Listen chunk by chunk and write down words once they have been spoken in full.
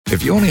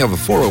If you only have a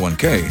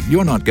 401k,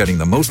 you're not getting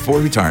the most for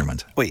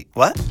retirement. Wait,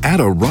 what? Add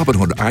a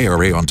Robinhood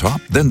IRA on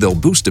top, then they'll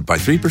boost it by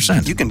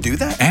 3%. You can do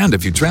that? And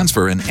if you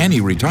transfer in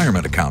any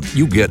retirement account,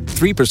 you get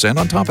 3%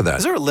 on top of that.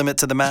 Is there a limit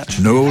to the match?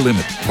 No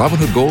limit.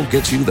 Robinhood Gold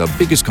gets you the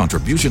biggest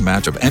contribution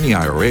match of any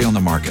IRA on the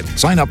market.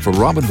 Sign up for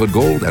Robinhood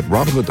Gold at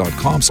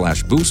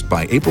Robinhood.com/boost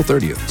by April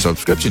 30th.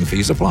 Subscription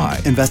fees apply.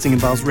 Investing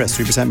involves risk.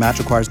 3% match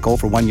requires gold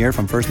for 1 year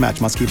from first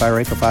match. Must keep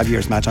IRA for 5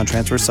 years. Match on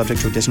transfers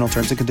subject to additional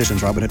terms and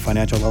conditions. Robinhood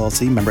Financial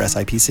LLC, member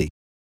SIPC.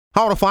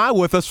 How to find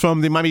with us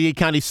from the Miami-Dade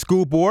County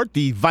School Board,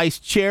 the Vice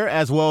Chair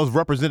as well as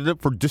Representative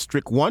for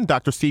District 1,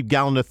 Dr. Steve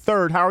Gallen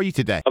III. How are you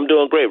today? I'm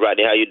doing great,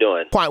 Rodney. How are you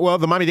doing? Quite well.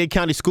 The Miami-Dade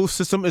County school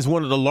system is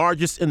one of the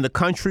largest in the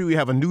country. We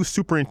have a new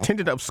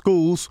superintendent of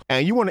schools,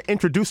 and you want to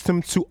introduce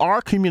him to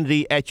our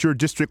community at your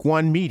District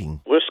 1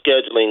 meeting. We're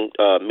scheduling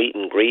a meet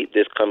and greet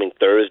this coming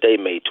Thursday,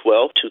 May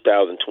 12th,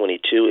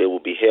 2022. It will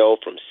be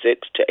held from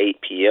 6 to 8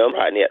 p.m.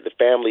 Rodney at the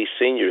Family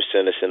Senior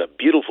Center in a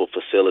beautiful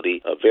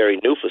facility, a very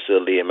new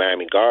facility in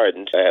Miami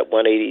Gardens at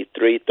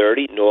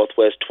 18330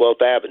 Northwest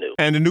 12th Avenue.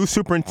 And the new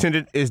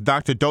superintendent is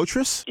Dr.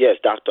 Dotres? Yes,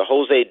 Dr.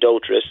 Jose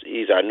Dotres.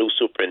 He's our new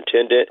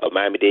superintendent of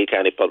Miami-Dade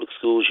County Public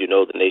Schools. You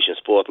know, the nation's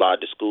fourth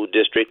largest school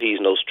district. He's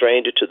no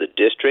stranger to the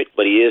district,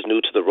 but he is new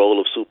to the role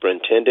of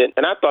superintendent.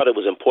 And I thought it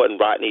was important,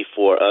 Rodney,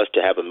 for us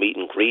to have a meet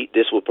and greet.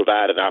 This will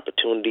provide an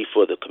opportunity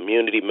for the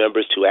community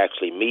members to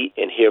actually meet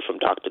and hear from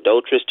Dr.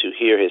 Dotres, to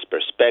hear his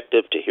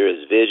perspective, to hear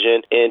his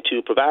vision, and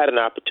to provide an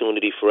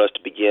opportunity for us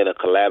to begin a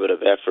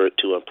collaborative effort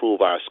to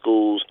improve our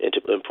schools and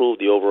to improve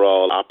the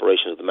overall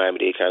operations of the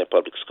Miami-Dade County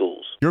Public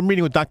Schools. You're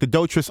meeting with Dr.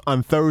 Dotres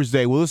on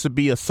Thursday. Will this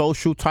be a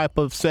social type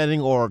of setting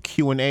or a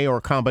Q&A or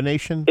a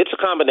combination? It's a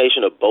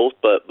combination of both,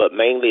 but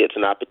mainly it's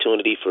an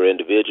opportunity for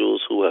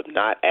individuals who have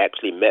not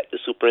actually met the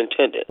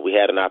superintendent. We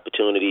had an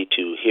opportunity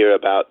to hear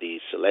about the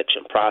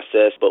selection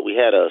process, but we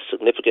had a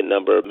significant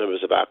number of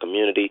members of our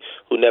community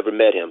who never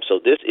met him. So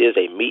this is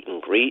a meet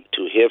and greet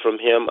to hear from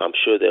him. I'm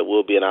sure there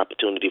will be an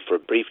opportunity for a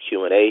brief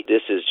Q&A.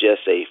 This is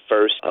just a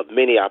first of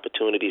many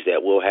opportunities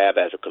that we'll have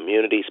as a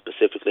community,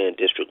 specifically in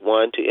District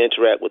 1, to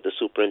interact with the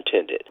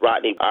superintendent.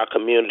 Rodney, our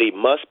community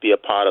must be a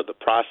part of the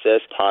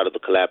process, part of the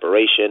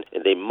collaboration,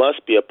 and they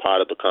must be a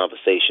part of the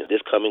conversation.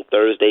 This coming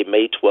Thursday,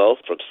 May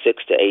 12th, from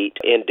 6 to 8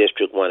 in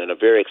District 1, and I'm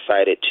very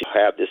excited to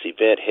have this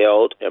event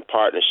held in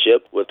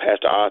partnership with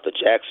Pastor Arthur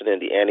Jackson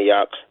and the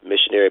Antioch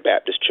Missionary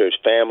Baptist Church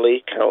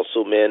family,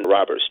 Councilman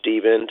Robert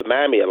Stevens, the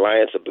Miami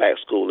Alliance of Black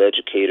School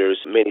Educators,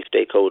 many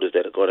stakeholders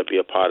that are going to be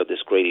a part of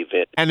this great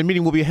event. And the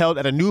meeting will be held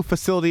at a new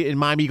facility in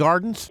Miami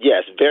Gardens?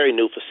 Yes, very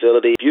new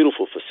facility,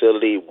 beautiful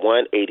facility,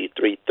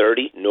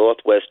 18330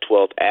 Northwest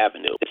 12th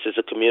Avenue. This is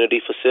a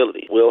community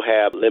facility. We'll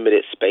have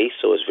limited space,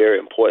 so it's very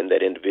important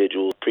that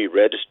individuals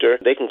pre-register.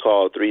 They can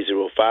call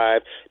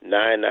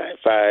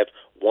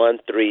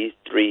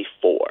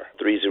 305-995-1334.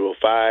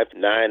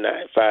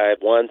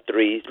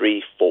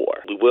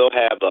 305-995-1334. We will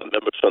have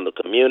members from the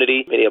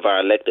community, many of our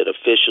elected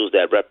officials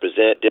that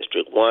represent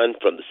District 1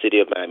 from the city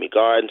of Miami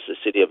Gardens, the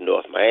city of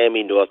North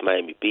Miami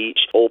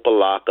Beach,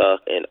 Opa-locka,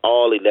 and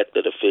all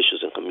elected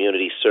officials and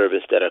community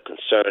servants that are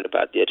concerned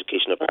about the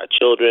education of our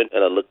children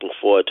and are looking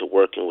forward to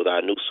working with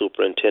our new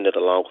superintendent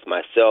along with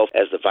myself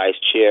as the Vice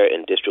Chair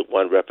and District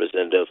 1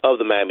 representative of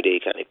the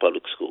Miami-Dade County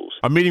Public Schools.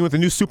 A meeting with the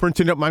new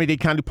superintendent of Miami-Dade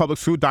County Public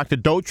Schools, Dr.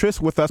 Dotres,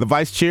 with us, the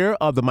Vice Chair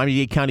of the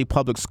Miami-Dade County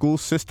Public School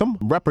System,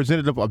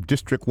 Representative of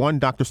District 1,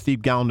 Dr.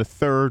 Steve Gallen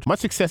III. Much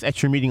success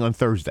at your meeting on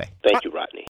Thursday. Thank you.